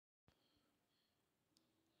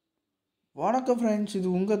வணக்கம் ஃப்ரெண்ட்ஸ், இது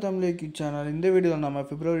உங்கள் தமிழிக் சேனல். இந்த வீடியோவில் நம்ம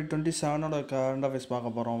February 27 கரண்ட் அஃபேர்ஸ்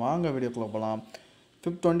பார்க்க போகிறோம். வாங்க வீடியோக்குள்ளே போகலாம்.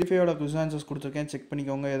 25 குவிஸ் ஆன்சர்ஸ் கொடுத்துருக்கேன், செக்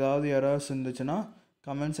பண்ணிக்கோங்க. ஏதாவது எரர்ஸ் இருந்துச்சுன்னா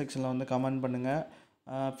கமெண்ட் செக்ஷனில் வந்து கமெண்ட் பண்ணுங்கள்.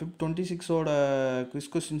 26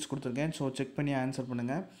 குவிஸ் கொஸ்டின்ஸ் கொடுத்துருக்கேன், ஸோ செக் பண்ணி ஆன்சர்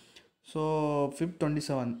பண்ணுங்கள். ஸோ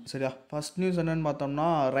 27 சரியா. ஃபஸ்ட் நியூஸ் என்னென்னு பார்த்தோம்னா,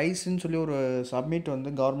 ரைஸ்ன்னு சொல்லி ஒரு சப்மிட்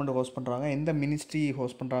வந்து கவர்மெண்ட் ஹோஸ்ட் பண்ணுறாங்க. எந்த மினிஸ்ட்ரி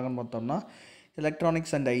ஹோஸ்ட் பண்ணுறாங்கன்னு பார்த்தோம்னா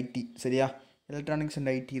எலக்ட்ரானிக்ஸ் அண்ட் ஐடி. சரியா, எலக்ட்ரானிக்ஸ் அண்ட்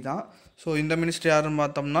ஐடி தான். ஸோ இந்த மினிஸ்ட்ரி யாருன்னு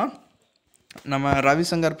பார்த்தோம்னா நம்ம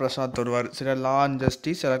ரவிசங்கர் பிரசாத் வருவார். சரியா, law and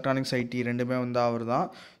justice, electronics, ID ரெண்டுமே வந்து அவர் தான்.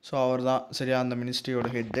 ஸோ அவர் தான் சரியா அந்த மினிஸ்ட்ரியோட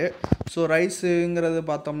ஹெட்டு. ஸோ ரைஸுங்கிறது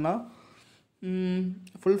பார்த்தோம்னா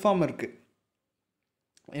ஃபுல் ஃபார்ம் இருக்குது.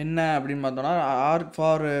 என்ன அப்படின்னு பார்த்தோம்னா, R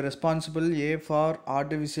for responsible, A for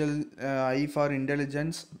artificial, I for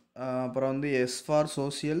intelligence, அப்புறம் வந்து S for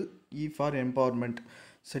social, E for empowerment.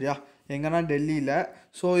 சரியா, எங்கன்னா டெல்லியில்.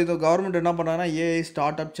 ஸோ இதை கவர்மெண்ட் என்ன பண்ணுறாங்கன்னா ஏஐ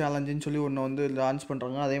ஸ்டார்ட் அப் சேலஞ்சுன்னு சொல்லி ஒன்று வந்து லான்ச்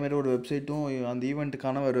பண்ணுறாங்க. அதேமாதிரி ஒரு வெப்சைட்டும், அந்த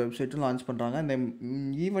ஈவெண்ட்டுக்கான ஒரு வெப்சைட்டும் லான்ச் பண்ணுறாங்க. இந்த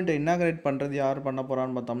ஈவெண்ட்டை இன்னாகிரேட் பண்ணுறது யார் பண்ண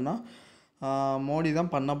போகிறான்னு பார்த்தோம்னா மோடி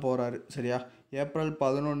தான் பண்ண போகிறாரு. சரியா, ஏப்ரல்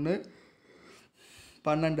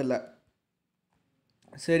 11/12.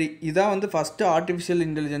 சரி, இதான் வந்து ஃபஸ்ட்டு ஆர்டிஃபிஷியல்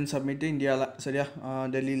இன்டெலிஜென்ஸ் சப்மிட்டு இந்தியாவில். சரியா,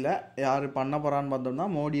 டெல்லியில் யார் பண்ண போகிறான்னு பார்த்தோம்னா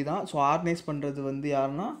மோடி தான். ஸோ ஆர்கனைஸ் பண்ணுறது வந்து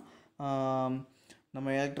யாருன்னா நம்ம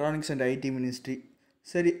எலக்ட்ரானிக்ஸ் அண்ட் ஐடி மினிஸ்ட்ரி.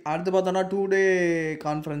 சரி, அடுத்து பார்த்தோன்னா 2 டே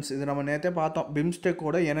கான்ஃபரன்ஸ். இது நம்ம நேற்றே பார்த்தோம்.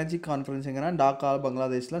 பிம்ஸ்டெக்கோட எனர்ஜி கான்ஃபரன்ஸ் எங்கன்னா டாக்கா,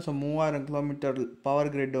 பங்களாதேஷில். ஸோ 3000 கிலோமீட்டர்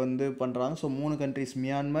பவர் கிரிட் வந்து பண்ணுறாங்க. So 3 countries,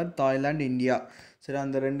 Myanmar, Thailand, India. சரி,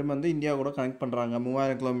 அந்த ரெண்டும் வந்து இந்தியா கூட கனெக்ட் பண்ணுறாங்க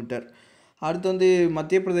 3000 கிலோமீட்டர். அடுத்து வந்து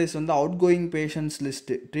மத்திய பிரதேஷ் வந்து outgoing patients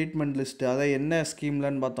list, treatment list. அதை என்ன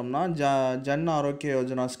ஸ்கீம்லன்னு பார்த்தோம்னா ஜன் ஆரோக்கிய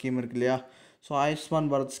யோஜனா ஸ்கீம் இருக்கு இல்லையா. ஸோ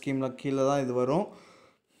ஆயுஷ்மான் பாரத் ஸ்கீமில் கீழே தான் இது வரும்.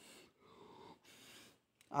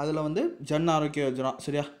 அதில் வந்து ஜன் ஆரோக்கிய யோஜனா.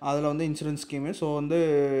 சரியா, அதில் வந்து இன்சூரன்ஸ் ஸ்கீமு. ஸோ வந்து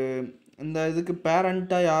இந்த இதுக்கு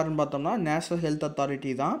பேரண்ட்டாக யாருன்னு பார்த்தோம்னா நேஷ்னல் ஹெல்த்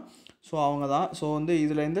அத்தாரிட்டி தான். ஸோ அவங்க தான். ஸோ வந்து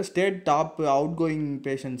இதில் இந்த state top out going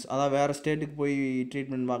patients, அதாவது வேறு ஸ்டேட்டுக்கு போய்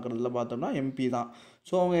ட்ரீட்மெண்ட் பார்க்குறதுல பார்த்தோம்னா எம்பி தான்.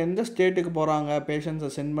 ஸோ அவங்க எந்த ஸ்டேட்டுக்கு போகிறாங்க,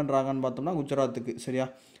 பேஷண்ட்ஸை சென்ட் பண்ணுறாங்கன்னு பார்த்தோம்னா குஜராத்துக்கு. சரியா,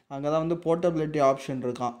 அங்கே தான் வந்து போர்ட்டபிலிட்டி ஆப்ஷன்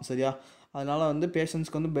இருக்கான். சரியா, அதனால் வந்து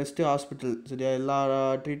பேஷண்ட்ஸ்க்கு வந்து பெஸ்ட்டு ஹாஸ்பிட்டல். சரியா, எல்லா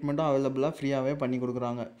ட்ரீட்மெண்ட்டும் அவைலபிளாக ஃப்ரீயாகவே பண்ணி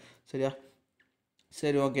கொடுக்குறாங்க. சரியா,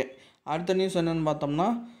 சரி, ஓகே. அடுத்த நியூஸ் என்னென்னு பார்த்தோம்னா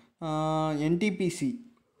என்டிபிசி.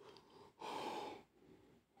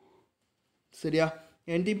 சரியா,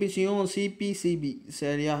 என்டிபிசியும் சிபிசிபி.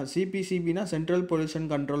 சரியா, சிபிசிபினா சென்ட்ரல் பொல்யூஷன்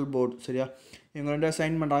கண்ட்ரோல் போர்டு. சரியா, இவங்க 2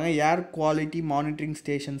 சைன் பண்ணுறாங்க. ஏர் குவாலிட்டி மானிட்டரிங்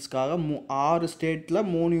ஸ்டேஷன்ஸ்க்காக 6 ஸ்டேட்டில்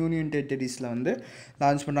 3 யூனியன் டெரிட்டரிஸில் வந்து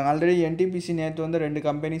லான்ச் பண்ணுறாங்க. ஆல்ரெடி என்டிபிசி நேற்று வந்து 2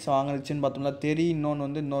 கம்பெனிஸ் வாங்கினுச்சுன்னு பார்த்தோம்னா இன்னொன்று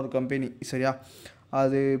வந்து இன்னொரு கம்பெனி. சரியா,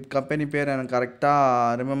 அது கம்பெனி பேர் எனக்கு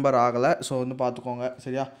கரெக்டாக ரிமெம்பர் ஆகலை. ஸோ வந்து பார்த்துக்கோங்க.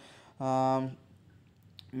 சரியா,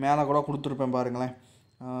 மேலே கூட கொடுத்துருப்பேன் பாருங்களேன்,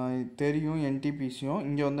 தெரியும் என்டிபிசியும்.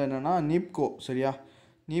 இங்கே வந்து என்னென்னா நீப்கோ. சரியா,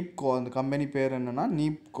 நீப்கோ அந்த கம்பெனி பேர் என்னென்னா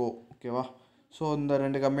நீப்கோ. ஓகேவா. ஸோ இந்த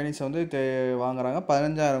 2 கம்பெனிஸை வந்து வாங்குறாங்க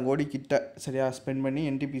 15,000 கோடி கிட்ட. சரியா, ஸ்பெண்ட் பண்ணி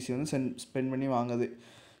என்டிபிசி வந்து ஸ்பெண்ட் பண்ணி வாங்குது.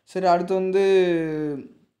 சரி, அடுத்து வந்து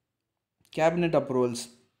கேபினெட் அப்ரூவல்ஸ்,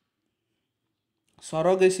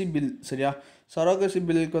 சரோகசி பில். சரியா, சரோகசி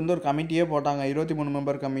பில்லுக்கு வந்து ஒரு கமிட்டியே போட்டாங்க, 23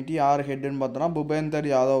 மெம்பர் கமிட்டி. யார் ஹெட்டுன்னு பார்த்தோன்னா பூபேந்தர்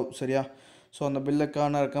யாதவ். சரியா, ஸோ அந்த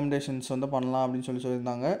பில்லுக்கான ரெக்கமெண்டேஷன்ஸ் வந்து பண்ணலாம் அப்படின்னு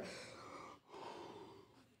சொல்லியிருந்தாங்க.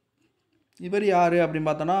 இவர் யார் அப்படின்னு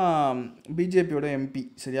பார்த்தோன்னா பிஜேபியோட எம்பி.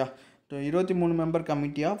 சரியா, 23 மெம்பர்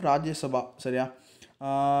கமிட்டி ஆஃப் ராஜ்யசபா. சரியா,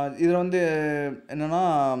 இதில் வந்து என்னென்னா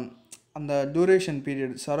அந்த duration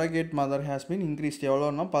period surrogate mother has been increased.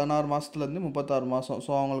 எவ்வளோன்னா 16 மாதத்துலேருந்து 36 மாதம்.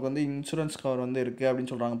 ஸோ அவங்களுக்கு வந்து இன்சூரன்ஸ் கவர் வந்து இருக்குது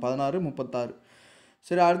அப்படின்னு சொல்கிறாங்க. 16, 36.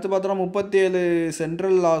 சரி, அடுத்து பார்த்தோன்னா 37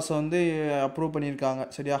 சென்ட்ரல் லாஸை வந்து அப்ரூவ் பண்ணியிருக்காங்க.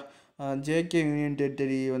 சரியா, ஜேகே யூனியன்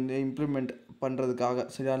டெரிட்டரி வந்து இம்ப்ளிமெண்ட் பண்ணுறதுக்காக.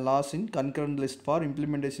 சரியா, loss in concurrent list for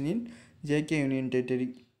implementation in JK union territory.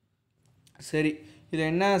 சரி, இதில்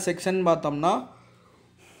என்ன செக்ஷன் பார்த்தோம்னா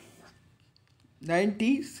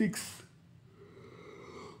 96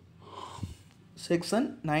 செக்ஷன்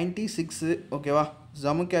 96. ஓகேவா,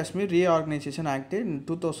 ஜம்மு காஷ்மீர் ரீஆர்கனைசேஷன் ஆக்ட்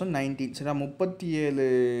 2019. சரியா, 37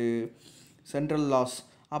 சென்ட்ரல் லாஸ்.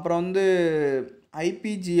 அப்புறம் வந்து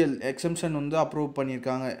ஐபிஜிஎல் எக்ஸம்ஷன் வந்து அப்ரூவ்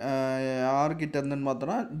பண்ணியிருக்காங்க. யார்கிட்ட இருந்துன்னு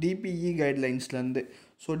பார்த்தோன்னா டிபிஇ கைட்லைன்ஸ்லேருந்து.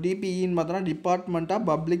 ஸோ டிபிஇன்னு பார்த்தோன்னா டிபார்ட்மெண்ட் ஆஃப்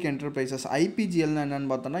பப்ளிக் என்டர்பிரைசஸ். ஐபிஜிஎல்னு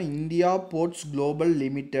என்னென்னு பார்த்தோன்னா இந்தியா போர்ட்ஸ் குளோபல்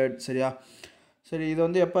லிமிடெட். சரியா, சரி, இது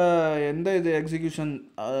வந்து எப்போ எந்த இது எக்ஸிக்யூஷன்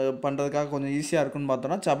பண்ணுறதுக்காக கொஞ்சம் ஈஸியாக இருக்குன்னு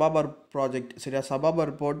பார்த்தோன்னா சபாபர் ப்ராஜெக்ட். சரியா,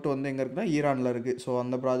 சபாபர் போர்ட் வந்து எங்கே இருக்குன்னா ஈரானில் இருக்குது. ஸோ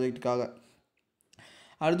அந்த ப்ராஜெக்ட்டுக்காக.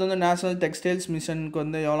 அடுத்து வந்து நேஷ்னல் டெக்ஸ்டைல்ஸ் மிஷனுக்கு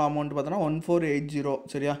வந்து எவ்வளோ அமௌண்ட் பார்த்தோன்னா 1480.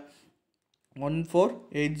 சரியா,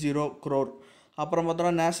 1480 crore. அப்புறம்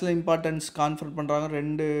பார்த்தோன்னா நேஷ்னல் இம்பார்ட்டன்ஸ் கான்ஃபர் பண்ணுறாங்க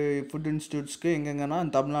 2 food இன்ஸ்டியூட்ஸ்க்கு எங்கெங்கன்னா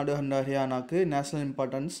Tamil Nadu and ஹரியானாக்கு national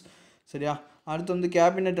importance. சரியா, அடுத்து வந்து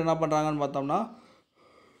கேபினெட் என்ன பண்ணுறாங்கன்னு பார்த்தோம்னா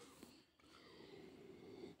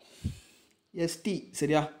எஸ்டி.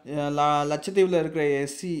 சரியா, லட்சத்தீவில் இருக்கிற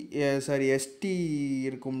எஸ்டி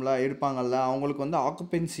இருக்கும்ல இருப்பாங்கள்ல அவங்களுக்கு வந்து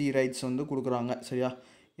ஆக்குபென்சி ரைட்ஸ் வந்து கொடுக்குறாங்க. சரியா,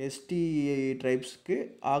 எஸ்டி ட்ரைப்ஸ்க்கு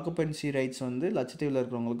ஆக்குபென்சி ரைட்ஸ் வந்து லட்சத்தீவில்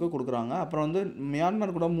இருக்கிறவங்களுக்கு கொடுக்குறாங்க. அப்புறம் வந்து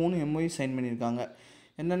மியான்மர் கூட 3 MOU சைன் பண்ணியிருக்காங்க.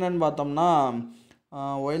 என்னென்னு பார்த்தோம்னா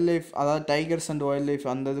வைல்ட் லைஃப், அதாவது டைகர்ஸ் அண்ட் வைல்ட் லைஃப்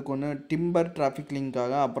அந்த இதுக்கு ஒன்று, டிம்பர் டிராஃபிக்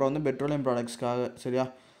லிங்க்காக, அப்புறம் வந்து பெட்ரோலியம் ப்ராடக்ட்ஸ்க்காக. சரியா,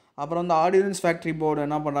 அப்புறம் வந்து ஆர்டினன்ஸ் ஃபேக்ட்ரி போர்டு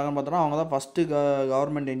என்ன பண்ணுறாங்கன்னு பார்த்தோன்னா அவங்க தான் ஃபஸ்ட்டு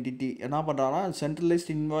கவர்மெண்ட் என்டிட்டி என்ன பண்ணுறாங்கன்னா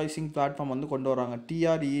சென்ட்ரலைஸ்ட் இன்வாய்சிங் பிளாட்ஃபார்ம் வந்து கொண்டு வராங்க,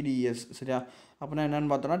 TREDS. சரியா, அப்படின்னா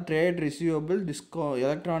என்னென்னு பார்த்தோன்னா trade receivable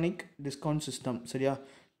electronic discount system. சரியா,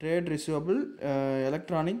 trade receivable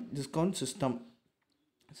electronic discount system.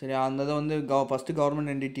 சரியா, அந்த இதை வந்து ஃபஸ்ட்டு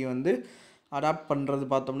கவர்மெண்ட் என்டிட்டி வந்து அடாப்ட் பண்ணுறது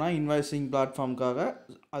பார்த்தோம்னா இன்வாய்சிங் பிளாட்ஃபார்முக்காக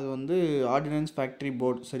அது வந்து ஆர்டினன்ஸ் ஃபேக்ட்ரி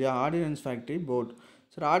போர்டு. சரியா, ஆர்டினன்ஸ் ஃபேக்ட்ரி போர்டு.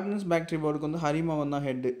 சரி, ஆர்டினன்ஸ் ஃபேக்ட்ரி போர்டுக்கு வந்து ஹரிமோகன் தான்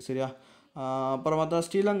ஹெட்டு. சரியா, அப்புறம் பார்த்தா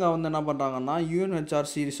ஸ்ரீலங்கா வந்து என்ன பண்ணுறாங்கன்னா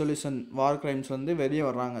UNHRC ரிசொல்யூஷன் வார் கிரைம்ஸ் வந்து வெளியே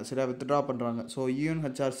வர்றாங்க. சரியா, வித்ட்ரா பண்ணுறாங்க. ஸோ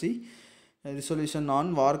UNHRC ரிசொல்யூஷன்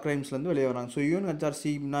ஆன் வார் கிரைம்ஸ்லேருந்து வெளியே வராங்க. ஸோ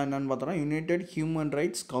UNHRCனா என்னென்னு பார்த்தோன்னா யுனைடெட் ஹியூமன்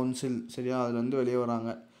ரைட்ஸ் கவுன்சில். சரியா, அதுலேருந்து வெளியே வராங்க.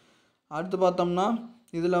 அடுத்து பார்த்தோம்னா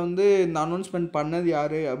இதில் வந்து இந்த அனௌன்ஸ்மெண்ட் பண்ணது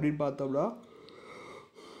யார் அப்படின்னு பார்த்தோம்னா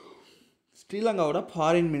ஸ்ரீலங்காவோட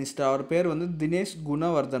ஃபாரின் மினிஸ்டர், அவர் பேர் வந்து தினேஷ்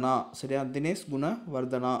குணவர்தனா. சரியா, தினேஷ்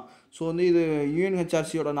குணவர்தனா. ஸோ வந்து இது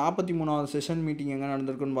UNHRCயோட 43வது செஷன் மீட்டிங் எங்கே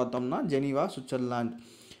நடந்திருக்குன்னு பார்த்தோம்னா ஜெனீவா, சுவிட்சர்லாந்து.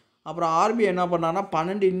 அப்புறம் RBI என்ன பண்ணாங்கன்னா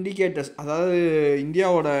 12 இண்டிகேட்டர்ஸ், அதாவது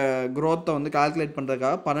இந்தியாவோட க்ரோத்தை வந்து கால்குலேட்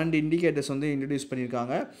பண்ணுறதுக்காக 12 இண்டிகேட்டர்ஸ் வந்து இன்ட்ரடியூஸ்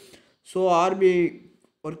பண்ணியிருக்காங்க. ஸோ RBI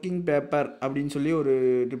ஒர்க்கிங் பேப்பர் அப்படின்னு சொல்லி ஒரு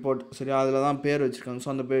ரிப்போர்ட். சரியா, அதில் தான் பேர் வச்சுருக்காங்க. ஸோ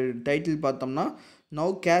அந்த டைட்டில் பார்த்தோம்னா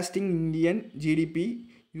now casting Indian GDP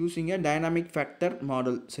using எ டைனாமிக் ஃபேக்டர்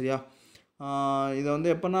மாடல். சரியா, இதை வந்து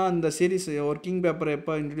எப்போனா இந்த சீரீஸ் ஒர்க்கிங் பேப்பரை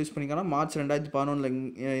எப்போ இன்ட்ரடியூஸ் பண்ணியிருக்காங்கன்னா மார்ச் 2011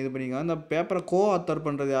 இது பண்ணியிருக்காங்க. இந்த பேப்பரை ஆத்தர்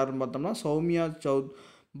பண்ணுறது யாருன்னு பார்த்தோம்னா சௌமியா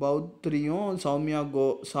பௌத்ரியும்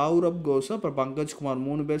சௌரப் கோஸும் அப்புறம் பங்கஜ்குமார்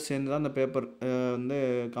 3 பேர் சேர்ந்து தான் அந்த பேப்பர் வந்து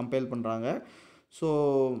கம்பைல் பண்ணுறாங்க. So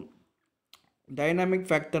dynamic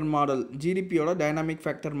factor model, ஜிடிபியோட dynamic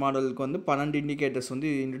factor மாடலுக்கு வந்து 12 இண்டிகேட்டர்ஸ் வந்து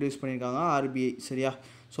இன்ட்ரடியூஸ் பண்ணியிருக்காங்க RBI. சரியா,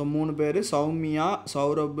 ஸோ 3 பேர் சௌமியா,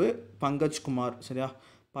 சௌரப், பங்கஜ்குமார். சரியா,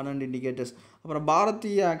 12 இண்டிகேட்டர்ஸ். அப்புறம்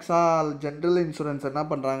பாரதிய AXA ஜென்ரல் இன்சூரன்ஸ் என்ன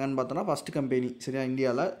பண்ணுறாங்கன்னு பார்த்தோன்னா ஃபஸ்ட்டு கம்பெனி. சரியா,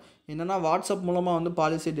 இந்தியாவில் என்னென்னா வாட்ஸ்அப் மூலமாக வந்து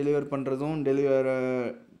பாலிசி டெலிவர் பண்ணுறதும்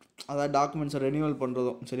அதாவது டாக்குமெண்ட்ஸை ரெனியூவல்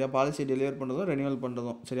பண்ணுறதும். சரியா, பாலிசி டெலிவர் பண்ணுறதும் ரெனியூவல்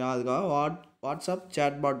பண்ணுறதும். சரியா, அதுக்காக வாட்ஸ்அப்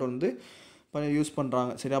சேட்பாட் வந்து யூஸ்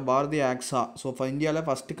பண்ணுறாங்க. சரியா, பாரதிய AXA. ஸோ இந்தியாவில்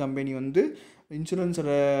ஃபஸ்ட்டு கம்பெனி வந்து இன்சூரன்ஸை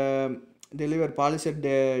பாலிசியை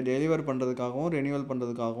டெலிவர் பண்ணுறதுக்காகவும் ரெனியூவல்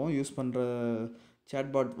பண்ணுறதுக்காகவும் யூஸ் பண்ணுற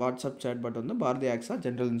சேட்பாட், வாட்ஸ்அப் சேட்பாட் வந்து Bharatiya AXA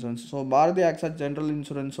general insurance. So Bharatiya AXA general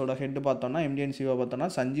இன்சூரன்ஸோட head பார்த்தோன்னா MD&CO பார்த்தோன்னா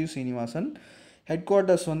சஞ்சீவ் சீனிவாசன். ஹெட்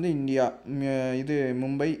குவார்ட்டர்ஸ் வந்து இந்தியா, இது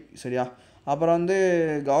மும்பை. சரியா, அப்புறம் வந்து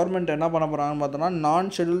கவர்மெண்ட் என்ன பண்ண போகிறாங்கன்னு பார்த்தோன்னா நான்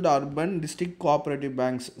scheduled urban district cooperative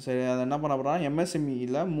banks. சரி, அதை என்ன பண்ண போகிறாங்க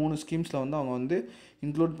MSMEயில் 3 ஸ்கீம்ஸில் வந்து அவங்க வந்து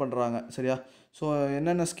இன்க்ளூட் பண்ணுறாங்க. சரியா, ஸோ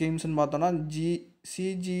என்னென்ன ஸ்கீம்ஸ்னு பார்த்தோன்னா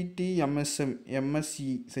CGTMSE.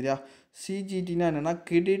 சரியா, CGTனா என்னென்னா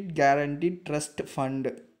கிரெடிட் கேரண்டி ட்ரஸ்ட்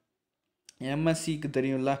ஃபண்டு. MSCக்கு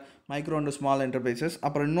தெரியும்ல, மைக்ரோ அண்ட் ஸ்மால் என்டர்பிரைசஸ்.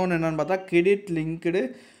 அப்புறம் இன்னொன்று என்னென்னு பார்த்தா credit linked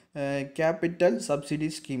capital subsidy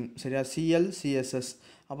scheme. சரியா, CLCSS.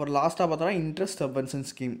 அப்புறம் லாஸ்ட்டாக பார்த்தோன்னா இன்ட்ரெஸ்ட் சப்வென்ஷன்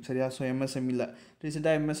ஸ்கீம். சரியா, ஸோ MSMEயில்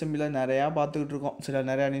ரீசெண்டாக MSMEயில் நிறையா பார்த்துக்கிட்டு இருக்கோம். சரியா,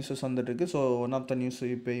 நிறையா நியூஸஸ் வந்துட்டுருக்கு. So one of the news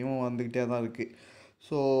இப்போயும் வந்துக்கிட்டே தான் இருக்குது.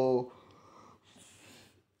 So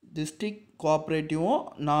district கோஆப்ரேட்டிவும்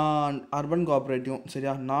urban கோஆப்ரேட்டிவும்.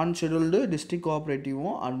 சரியா, நான் ஷெட்யூல்டு டிஸ்ட்ரிக்ட்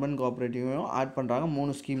கோஆப்ரேட்டிவும் அர்பன் கோஆப்ரேட்டிவும் ஆட் பண்ணுறாங்க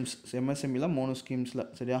 3 ஸ்கீம்ஸ் MSMEயில் 3 ஸ்கீம்ஸில்.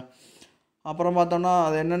 சரியா, அப்புறம் பார்த்தோன்னா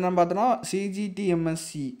அது என்னென்னு பார்த்தோன்னா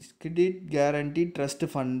CGTMSE credit guarantee trust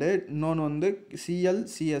fund, இன்னொன்று வந்து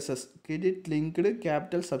CLCSS credit linked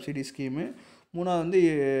capital subsidy scheme, 3வது வந்து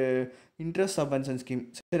இன்ட்ரெஸ்ட் சப்வென்ஷன் ஸ்கீம்.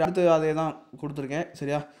 சரி, அடுத்து அதே தான் கொடுத்துருக்கேன்.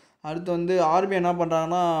 சரியா, அடுத்து வந்து RBI என்ன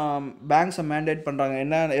பண்ணுறாங்கன்னா பேங்க்ஸை மேண்டேட் பண்ணுறாங்க.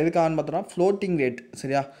 எதுக்காகன்னு பார்த்தோன்னா ஃப்ளோட்டிங் ரேட்.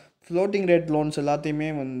 சரியா, ஃப்ளோட்டிங் ரேட் லோன்ஸ் எல்லாத்தையுமே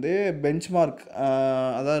வந்து பெஞ்ச்மார்க்,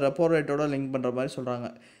 அதாவது ரெப்போ ரேட்டோட லிங்க் பண்ணுற மாதிரி சொல்கிறாங்க.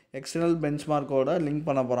 எக்ஸ்டர்னல் பெஞ்ச்மார்க்கோட லிங்க்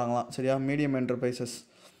பண்ண போகிறாங்களாம். சரியா, மீடியம் என்டர்பிரைசஸ்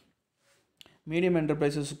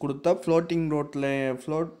கொடுத்த ஃப்ளோட்டிங்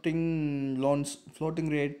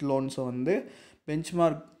ரேட் லோன்ஸை வந்து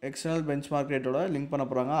எக்ஸ்டர்னல் பெஞ்ச்மார்க் ரேட்டோட லிங்க் பண்ண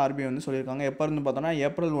போகிறாங்க. RBI வந்து சொல்லியிருக்காங்க. எப்போ இருந்து பார்த்தோன்னா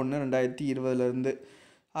April 1, 2020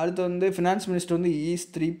 அடுத்து வந்து ஃபினான்ஸ் மினிஸ்டர் வந்து ஈஸ்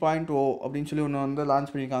 3.0 அப்படின்னு சொல்லி ஒன்று வந்து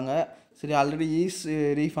லான்ச் பண்ணியிருக்காங்க. சரி, ஆல்ரெடி ஈஸ்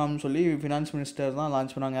ரீஃபார்ம் சொல்லி ஃபினான்ஸ் மினிஸ்டர் தான்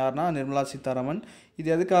லான்ச் பண்ணாங்க. யாருன்னா நிர்மலா சீதாராமன். இது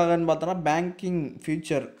எதுக்காகன்னு பார்த்தோன்னா பேங்கிங்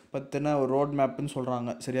ஃபியூச்சர் பற்றின ஒரு ரோட் மேப்புன்னு சொல்கிறாங்க.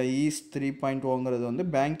 சரியா, ஈஸ் 3.0ங்கிறது வந்து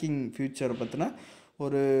பேங்கிங் ஃபியூச்சர் பற்றின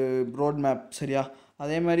ஒரு ரோட் மேப். சரியா,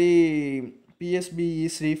 அதே மாதிரி பிஎஸ்பி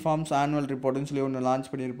ஈஸ் ரீஃபார்ம்ஸ் ஆனுவல் ரிப்போர்ட்டுன்னு சொல்லி ஒன்று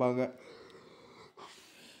லான்ச் பண்ணியிருப்பாங்க.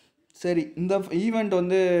 சரி, இந்த ஈவெண்ட்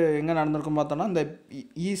வந்து எங்கே நடந்திருக்கும் பார்த்தோன்னா, இந்த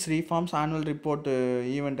is reforms annual report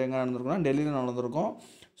event எங்கே நடந்திருக்குன்னா டெல்லியில் நடந்திருக்கும்.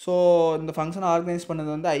 ஸோ இந்த ஃபங்க்ஷனை ஆர்கனைஸ் பண்ணது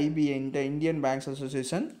வந்து ஐபிஐ, இந்தியன் பேங்க்ஸ்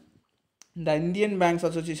அசோசியேஷன். இந்த இந்தியன் பேங்க்ஸ்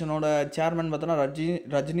அசோசியேஷனோட சேர்மன் பார்த்தோன்னா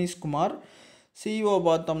ரஜினீஷ் குமார். சிஇஓ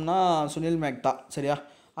பார்த்தோம்னா சுனில் மேக்தா. சரியா,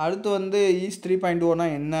 அடுத்து வந்து ஈஸ் 3.0னா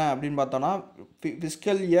என்ன அப்படின்னு பார்த்தோன்னா,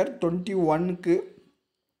 ஃபிஸ்கல் இயர் 21க்கு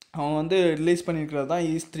அவங்க வந்து ரிலீஸ் பண்ணியிருக்கிறது தான்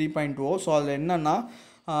ஈஸ் 3.0. ஸோ அதில் என்னென்னா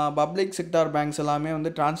பப்ளிக் செக்டார் பேங்க்ஸ் எல்லாமே வந்து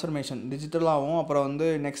ட்ரான்ஸ்ஃபர்மேஷன் டிஜிட்டலாகவும், அப்புறம் வந்து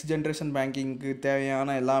நெக்ஸ்ட் ஜென்ரேஷன் பேங்கிங்க்கு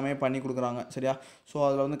தேவையான எல்லாமே பண்ணி கொடுக்குறாங்க. சரியா, ஸோ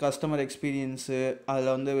அதில் வந்து கஸ்டமர் எக்ஸ்பீரியன்ஸு,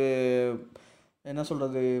 அதில் வந்து என்ன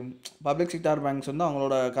சொல்கிறது, பப்ளிக் செக்டார் பேங்க்ஸ் வந்து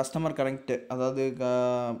அவங்களோட கஸ்டமர் கனெக்ட், அதாவது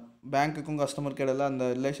பேங்க்குக்கும் கஸ்டமருக்கு இடையில அந்த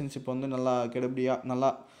ரிலேஷன்ஷிப் வந்து நல்லா கெடுபடியாக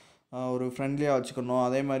நல்லா ஒரு ஃப்ரெண்ட்லியாக வச்சுக்கணும்.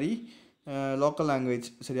 அதே மாதிரி லோக்கல் லாங்குவேஜ்.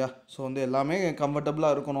 சரியா, ஸோ வந்து எல்லாமே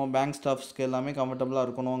கம்ஃபர்டபுளாக இருக்கணும், பேங்க் ஸ்டாஃப்ஸ்க்கு எல்லாமே கம்ஃபர்டபுளாக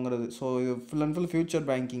இருக்கணுங்கிறது. ஸோ இது full and full future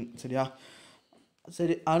banking. சரியா,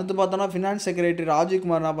 சரி, அடுத்து பார்த்தோன்னா ஃபினான்ஸ் செக்ரட்டரி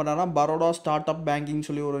ராஜீவ்குமார் என்ன பண்ணுறாங்கன்னா பரோடா ஸ்டார்ட் அப் பேங்கிங்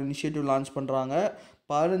சொல்லி ஒரு இனிஷியேட்டிவ் லான்ச் பண்ணுறாங்க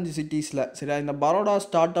 15 சிட்டிஸில். சரியா, இந்த பரோடா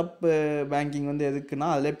ஸ்டார்ட் அப் பேங்கிங் வந்து எதுக்குன்னா,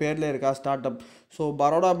 அதிலே பேரில் இருக்கா start up. So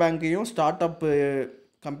Baroda பேங்க்கையும் start up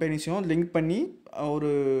கம்பெனிஸையும் link பண்ணி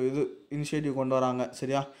ஒரு இது இனிஷியேட்டிவ் கொண்டு வராங்க.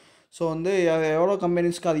 சரியா, ஸோ வந்து எவ்வளோ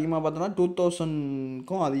கம்பெனிஸ்க்கு அதிகமாக பார்த்தோன்னா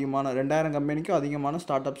 2000க்கும் அதிகமான 2000 கம்பெனிக்கும் அதிகமான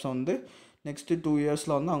ஸ்டார்ட் அப்ஸை வந்து நெக்ஸ்ட்டு 2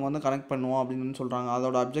 இயர்ஸில் வந்து அவங்க வந்து கனெக்ட் பண்ணுவோம் அப்படின்னு சொல்கிறாங்க.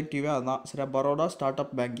 அதோட அப்ஜெக்டிவே அதுதான். சரியா, Baroda start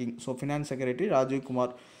up banking. So finance secretary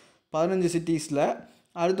Rajiv Kumar 15 சிட்டிஸில்.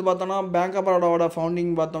 அடுத்து பார்த்தோன்னா பேங்க் ஆஃப் பரோடாவோட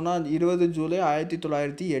ஃபவுண்டிங் பார்த்தோன்னா 20 ஜூலை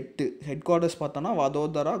 1908. ஹெட் குவார்ட்டர்ஸ் பார்த்தோன்னா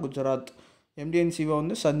வதோதரா, குஜராத். எம்டிஎன்சிஓ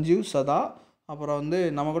வந்து சஞ்சீவ் சதா. அப்புறம் வந்து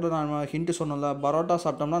நம்ம கூட நான் ஹிண்ட்டு சொன்னோம்ல, பரோட்டா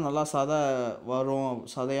சாப்பிட்டோம்னா நல்லா சதை வரும்,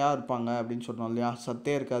 சதையாக இருப்பாங்க அப்படின்னு சொன்னோம் இல்லையா.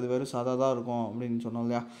 சத்தே இருக்காது, வெறும் சதை தான் இருக்கும் அப்படின்னு சொன்னோம்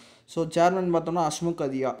இல்லையா. ஸோ சேர்மன் பார்த்தோம்னா அஸ்முக்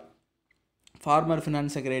அதியா, ஃபார்மர்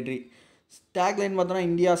ஃபினான்ஸ் செக்ரட்டரி. டேக்லைன் பார்த்தோன்னா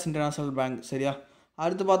இந்தியாஸ் இன்டர்நேஷ்னல் பேங்க். சரியா,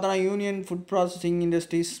 அடுத்து பார்த்தோன்னா union food processing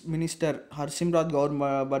industries minister ஹர்சிம்ராஜ் Kaur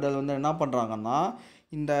படல் வந்து என்ன பண்ணுறாங்கன்னா,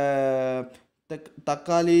 இந்த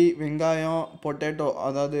தக்காளி, வெங்காயம், பொட்டேட்டோ,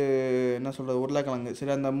 அதாவது என்ன சொல்கிறது, உருளைக்கிழங்கு.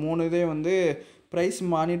 சரி, அந்த 3 இதே வந்து ப்ரைஸ்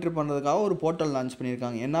மானிட்டர் பண்ணுறதுக்காக ஒரு போர்ட்டல் லான்ச்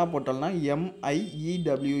பண்ணியிருக்காங்க. என்ன போர்ட்டல்னால்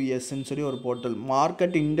MIEWSன்னு சொல்லி ஒரு portal,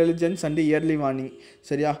 market intelligence and yearly warning.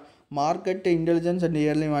 சரியா, market intelligence and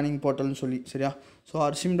yearly warning போர்ட்டல்னு சொல்லி. சரியா, so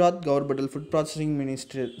ஹர்சிம்ராஜ் Kaur Patel food processing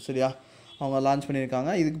minister. சரியா, அவங்க லான்ச்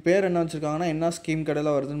பண்ணியிருக்காங்க. இதுக்கு பேர் என்ன வச்சுருக்காங்கன்னா, என்ன ஸ்கீம்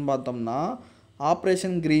கடையில் வருதுன்னு பார்த்தோம்னா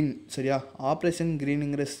ஆப்ரேஷன் க்ரீன். சரியா, ஆப்ரேஷன்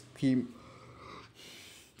க்ரீனுங்கிற ஸ்கீம்.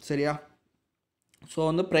 சரியா, ஸோ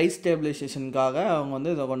வந்து ப்ரைஸ் ஸ்டேபிளைசேஷனுக்காக அவங்க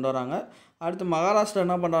வந்து இதை கொண்டு வராங்க. அடுத்து மகாராஷ்டிரா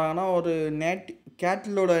என்ன பண்ணுறாங்கன்னா, ஒரு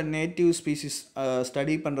கேட்டிலோட நேட்டிவ் ஸ்பீசிஸ்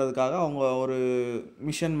ஸ்டடி பண்ணுறதுக்காக அவங்க ஒரு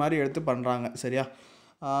மிஷன் மாதிரி எடுத்து பண்ணுறாங்க. சரியா,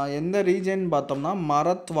 எந்த ரீஜன் பார்த்தோம்னா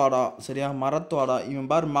மரத்வாடா. சரியா, மரத்வாடா. இவன்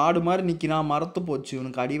பார் மாடு மாதிரி நிற்கிறான், மரத்து போச்சு,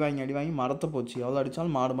 இவனுக்கு அடி வாங்கி மரத்து போச்சு, எவ்வளோ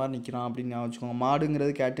அடித்தாலும் மாடு மாதிரி நிற்கிறான் அப்படின்னு ஞாபகம் வச்சுக்கோங்க.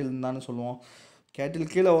 மாடுங்கிறது கேட்டில் தானே சொல்லுவோம்,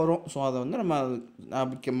 கேட்டில் கீழே வரும். ஸோ அதை வந்து நம்ம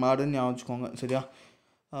மாடுன்னு ஞாபகம் வச்சுக்கோங்க. சரியா,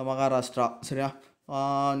 மகாராஷ்டிரா. சரியா,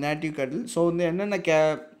 நேட்டிவ் கேட்டில். ஸோ வந்து என்னென்ன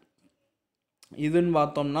இதுன்னு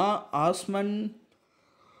பார்த்தோம்னா ஆஸ்மன்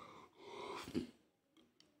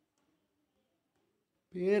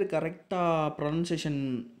பேர் கரெக்டாக ப்ரொனன்சியேஷன்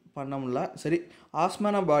பண்ண முடியல. சரி,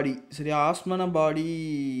 ஆஸ்மனபாடி. சரியா, ஆஸ்மனபாடி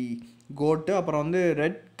கோட்டு, அப்புறம் வந்து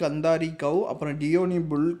ரெட் கந்தாரி கவ், அப்புறம் டியோனி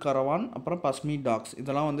புல் கரவான், அப்புறம் பஸ்மி டாக்ஸ்.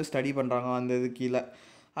 இதெல்லாம் வந்து ஸ்டடி பண்ணுறாங்க அந்த இது கீழே.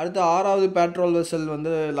 அடுத்து 6வது பேட்ரோல் வெசல்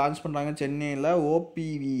வந்து லான்ச் பண்ணுறாங்க சென்னையில்,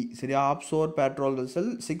 OPV. சரியா, ஆப்சோர் பேட்ரோல்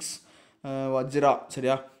வெசல் 6 வஜ்ரா.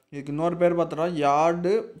 சரியா, இதுக்கு இன்னொரு பேர் பார்த்தோன்னா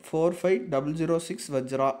யார்டு 45006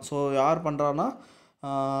 வஜ்ரா. ஸோ யார் பண்ணுறான்னா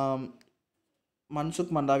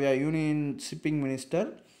Mansukh Mandaviya, union shipping minister.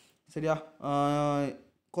 சரியா,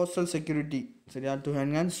 கோஸ்டல் செக்யூரிட்டி. சரியா, டு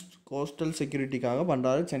என்ஹான்ஸ் கோஸ்டல் செக்யூரிட்டிக்காக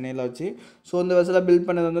பண்ணுறாரு சென்னையில் வச்சு. ஸோ இந்த வெசலை பில்ட்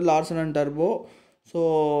பண்ணது வந்து லார்சன் அண்ட் டர்போ. ஸோ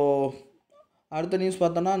அடுத்த நியூஸ்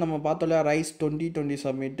பார்த்தோன்னா நம்ம பார்த்தோம் இல்லையா, rice 2020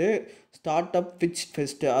 summit, start up pitch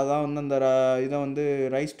fest. அதான் வந்து அந்த இதை வந்து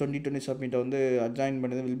ரைஸ் 2020 சம்மிட்டை வந்து அட்ஜாயின்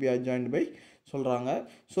பண்ணது, வில் பி அட்ஜாயின்ட் பை சொல்கிறாங்க.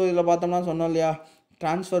 ஸோ இதில் பார்த்தோம்னா சொன்னோம் இல்லையா,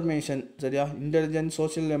 ட்ரான்ஸ்ஃபர்மேஷன். சரியா, intelligence,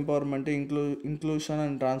 social empowerment, inclusion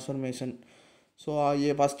and transformation. So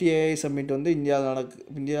first AI submit வந்து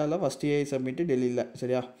இந்தியாவில் ஃபஸ்ட்டு AI சம்மிட்டு டெல்லியில்.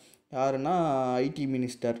 சரியா, யாருன்னா ஐடி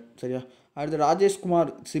மினிஸ்டர். சரியா, அடுத்து ராஜேஷ்குமார்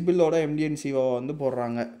சிபிலோட எம்டிஎன்சிஓ வந்து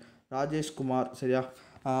போடுறாங்க, ராஜேஷ்குமார். சரியா,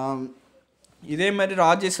 இதே மாதிரி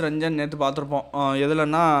ராஜேஷ் ரஞ்சன் நேற்று பார்த்துருப்போம்.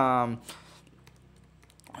 எதுலன்னா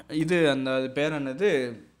இது அந்த பேர் என்னது,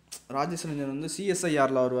 ராஜேஷ் ரஞ்சன் வந்து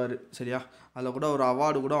சிஎஸ்ஐஆரில் வருவார். சரியா, அதில் கூட ஒரு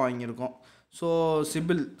அவார்டு கூட வாங்கியிருக்கோம். ஸோ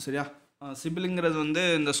சிபில். சரியா, சிபிலுங்கிறது வந்து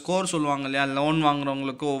இந்த ஸ்கோர் சொல்லுவாங்க இல்லையா, லோன்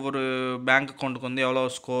வாங்குறவங்களுக்கு ஒவ்வொரு பேங்க் அக்கௌண்ட்டுக்கு வந்து எவ்வளோ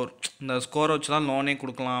ஸ்கோர், இந்த ஸ்கோரை வச்சு தான் லோனே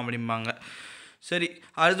கொடுக்கலாம் அப்படிம்பாங்க. சரி,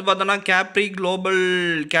 அடுத்து பார்த்தோன்னா கேப்ரி குளோபல்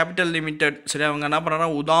கேபிட்டல் லிமிடெட். சரியா, அவங்க என்ன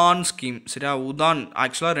பண்ணுறாங்கன்னா உதான் ஸ்கீம். சரியா, உதான்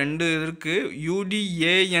ஆக்சுவலாக 2 இருக்குது.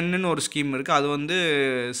 UDANன்னு ஒரு ஸ்கீம் இருக்குது, அது வந்து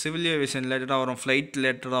சிவில் ஏவியேஷன் ரிலேட்டடாக வரும், ஃப்ளைட்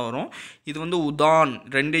ரிலேட்டடாக வரும். இது வந்து உதான்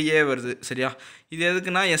 2A வருது. சரியா, இது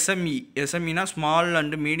எதுக்குன்னா எஸ்எம்இனா ஸ்மால்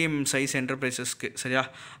அண்டு மீடியம் சைஸ் என்டர்பிரைசஸ்க்கு. சரியா,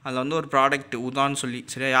 அதில் வந்து ஒரு ப்ராடக்ட் உதான் சொல்லி.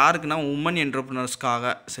 சரியா, யாருக்குன்னா உமன்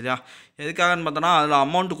என்டர்பிரினர்ஸ்க்காக. சரியா, எதுக்காகன்னு பார்த்தோன்னா அதில்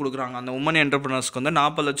அமௌண்ட் கொடுக்குறாங்க, அந்த உமன் என்டர்பிரினர்ஸ்க்கு வந்து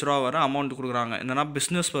 40 லட்ச ரூபா வர அமௌண்ட் கொடுக்குறாங்க, என்னென்னா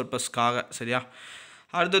பிஸ்னஸ் பர்பஸ்க்காக. சரியா,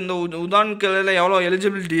 அடுத்து இந்த உதான் கிளையில் எவ்வளோ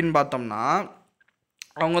எலிஜிபிலிட்டின்னு பார்த்தோம்னா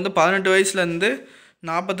அவங்க வந்து 18 வயசுலேருந்து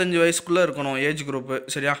 45 வயசுக்குள்ளே இருக்கணும் ஏஜ் குரூப்பு.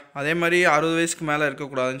 சரியா, அதே மாதிரி 60 வயசுக்கு மேலே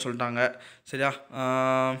இருக்கக்கூடாதுன்னு சொல்லிட்டாங்க. சரியா,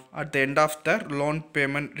 at the end of the loan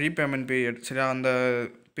repayment period. சரியா, அந்த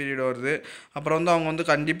பீரியட் வருது. அப்புறம் வந்து அவங்க வந்து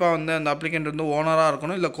கண்டிப்பாக வந்து அந்த அப்ளிகண்ட் வந்து ஓனராக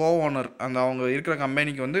இருக்கணும், இல்லை ஓனர், அந்த அவங்க இருக்கிற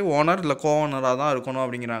கம்பெனிக்கு வந்து ஓனர் இல்லை ஓனராக தான் இருக்கணும்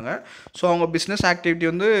அப்படிங்கிறாங்க. ஸோ அவங்க பிஸ்னஸ் ஆக்டிவிட்டி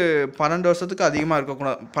வந்து 12 வருஷத்துக்கு அதிகமாக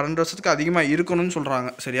இருக்கக்கூடாது, 12 வருஷத்துக்கு அதிகமாக இருக்கணும்னு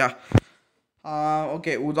சொல்கிறாங்க. சரியா,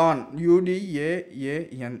 ஓகே, உதான்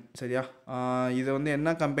UDAAN. சரியா, இது வந்து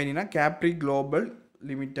என்ன கம்பெனினா கேப்ரி குளோபல்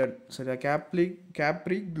லிமிடெட். சரியா,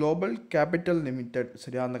 கேப்ரி குளோபல் கேபிட்டல் லிமிடெட்.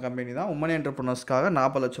 சரியா, அந்த கம்பெனி தான் உமன் என்டர்பிரினர்ஸ்க்காக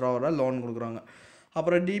 40 லட்ச ரூபா வரை லோன் கொடுக்குறாங்க.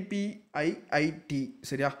 அப்புறம் DPIIT.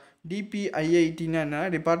 சரியா, DPIITனா என்ன,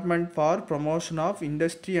 department for promotion of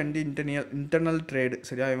industry and internal trade.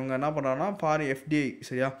 சரியா, இவங்க என்ன பண்ணுறாங்கன்னா ஃபார் FDI.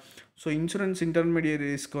 சரியா, ஸோ இன்சூரன்ஸ்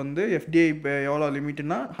இன்டர்மீடியரிஸ்க்கு வந்து FDI இப்போ எவ்வளோ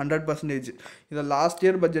லிமிட்னா 100%. இதை லாஸ்ட்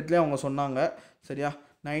இயர் பட்ஜெட்லேயே அவங்க சொன்னாங்க. சரியா,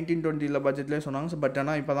 1920 பட்ஜெட்லேயே சொன்னாங்க. பட்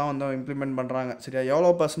ஆனால் இப்போ தான் வந்து இம்ப்ளிமெண்ட் பண்ணுறாங்க. சரியா, எவ்வளோ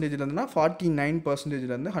பர்சன்டேஜ்லேருந்துனா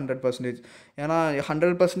 49%, 100%. ஏன்னா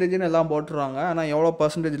 100%ன்னு எல்லாம் போட்டுருவாங்க, ஆனால் எவ்வளோ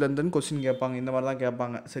பர்சன்டேஜ்லேருந்துன்னு கொஸ்டின் கேட்பாங்க, இந்த மாதிரி தான்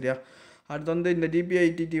கேட்பாங்க. சரியா, அடுத்து வந்து இந்த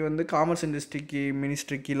DPIIT வந்து காமர்ஸ் இண்டஸ்ட்ரிக்கு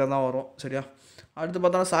மினிஸ்ட்ரி கீழே தான் வரும். சரியா, அடுத்து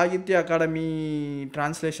பார்த்தோன்னா சாகித்ய அகாடமி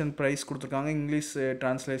டிரான்ஸ்லேஷன் ப்ரைஸ் கொடுத்துருக்காங்க, இங்கிலீஷ்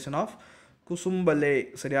டிரான்ஸ்லேஷன் ஆஃப் குசும்பலே.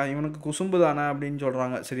 சரியா, இவனுக்கு குசும்பு தானே அப்படின்னு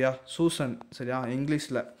சொல்கிறாங்க. சரியா, சூசன். சரியா,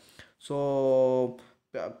 இங்கிலீஷில். ஸோ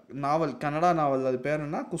நாவல், கன்னடா நாவல், அது பேர்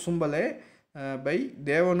என்ன, குசும்பலே பை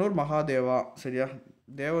தேவனூர் மகாதேவா. சரியா,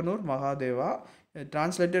 தேவனூர் மகாதேவா.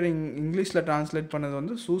 டிரான்ஸ்லேட்டர் இங்கிலீஷில் டிரான்ஸ்லேட் பண்ணது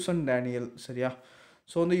வந்து சூசன் டேனியல். சரியா,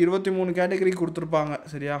 ஸோ வந்து 23 கேட்டகரி கொடுத்துருப்பாங்க.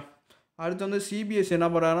 சரியா, அடுத்து வந்து CBSE என்ன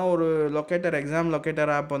பண்ணுறாங்கன்னா ஒரு எக்ஸாம்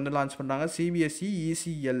லொக்கேட்டர் ஆப் வந்து லான்ச் பண்ணுறாங்க, CBSE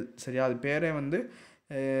ECL. சரியா, அது பேரே வந்து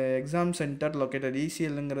exam centre locator.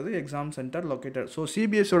 ECLங்கிறது exam centre locator. So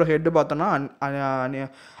CBSEயோட head பார்த்தோன்னா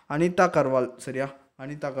அனிதா கர்வால். சரியா,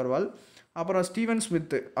 அனிதா கர்வால். அப்புறம் ஸ்டீவன்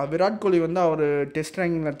ஸ்மித்து. விராட் கோலி வந்து அவர் டெஸ்ட்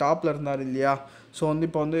ரேங்கிங்கில் டாப்பில் இருந்தார் இல்லையா, ஸோ வந்து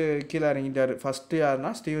இப்போ வந்து கீழே இறங்கிட்டார். ஃபஸ்ட்டு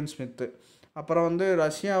யாருன்னா ஸ்டீவன் ஸ்மித்து. அப்புறம் வந்து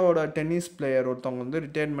ரஷ்யாவோட டென்னிஸ் பிளேயர் ஒருத்தவங்க வந்து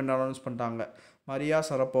ரிட்டையர்மெண்ட் அனௌன்ஸ் பண்ணிட்டாங்க, மரியா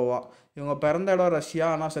சரப்போவா. இவங்க பிறந்த இடம் ரஷ்யா,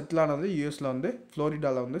 ஆனால் செட்டில் ஆனது யூஎஸில் வந்து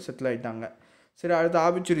ஃப்ளோரிடாவில் வந்து செட்டில் ஆகிட்டாங்க. சரி, அடுத்து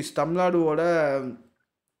ஆபிச்சுரிஸ், தமிழ்நாடுவோட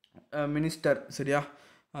மினிஸ்டர். சரியா,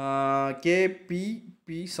 KPP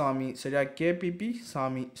சாமி. சரியா, KPP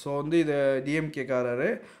சாமி. ஸோ வந்து இது DMKக்காரரு,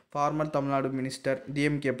 farmer Tamil Nadu minister.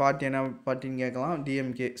 DMK party என்ன பார்ட்டின்னு கேட்கலாம்,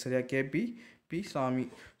 DMK. சரியா, KPP சாமி.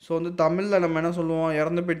 ஸோ வந்து தமிழில் நம்ம என்ன சொல்லுவோம்,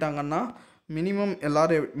 இறந்து போயிட்டாங்கன்னா மினிமம்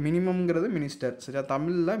எல்லோரும் மினிமம்ங்கிறது மினிஸ்டர். சரியா,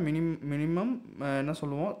 தமிழில் மினிமம் என்ன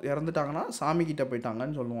சொல்லுவோம், இறந்துட்டாங்கன்னா சாமிக்கிட்ட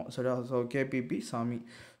போயிட்டாங்கன்னு சொல்லுவோம். சரியா, ஸோ KPP சாமி.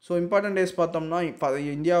 ஸோ இம்பார்ட்டன்ட் டேஸ் பார்த்தோம்னா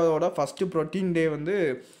இந்தியாவோட ஃபஸ்ட்டு ப்ரோட்டீன் டே வந்து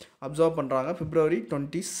அப்சர்வ் பண்ணுறாங்க February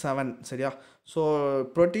 27. சரியா, ஸோ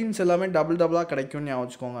ப்ரோட்டீன்ஸ் எல்லாமே டபுளாக கிடைக்கும்னு ஞாபகம்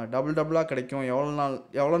வச்சுக்கோங்க. டபுளாக கிடைக்கும்.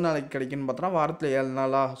 எவ்வளோ நாளைக்கு கிடைக்குன்னு பார்த்தோன்னா வாரத்தில் 7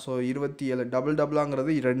 நாளா, ஸோ 27.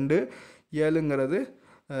 டபுளாங்கிறது 2, 7ங்கிறது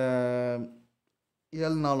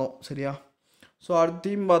 7 நாளும். சரியா, ஸோ அடுத்த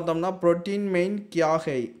தீம் பார்த்தோம்னா ப்ரோட்டீன் மெயின்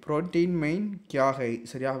கியா ஹை.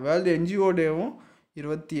 சரியா, வேர்ல்டு NGO டேவும்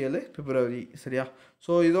 27 February. சரியா,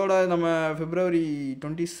 ஸோ இதோட நம்ம February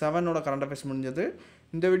 27 கரண்ட் அஃபேர்ஸ் முடிஞ்சது.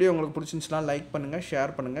 இந்த வீடியோ உங்களுக்கு பிடிச்சிருந்துச்சுன்னா லைக் பண்ணுங்கள்,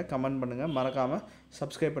 ஷேர் பண்ணுங்கள், கமெண்ட் பண்ணுங்கள், மறக்காமல்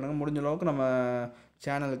சப்ஸ்கிரைப் பண்ணுங்கள். முடிஞ்ச அளவுக்கு நம்ம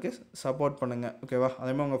சேனலுக்கு சப்போர்ட் பண்ணுங்கள். ஓகேவா,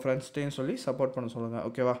 அதேமாதிரி உங்கள் ஃப்ரெண்ட்ஸ்டையும் சொல்லி சப்போர்ட் பண்ண சொல்லுங்கள்.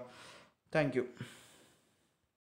 ஓகேவா, தேங்க்யூ.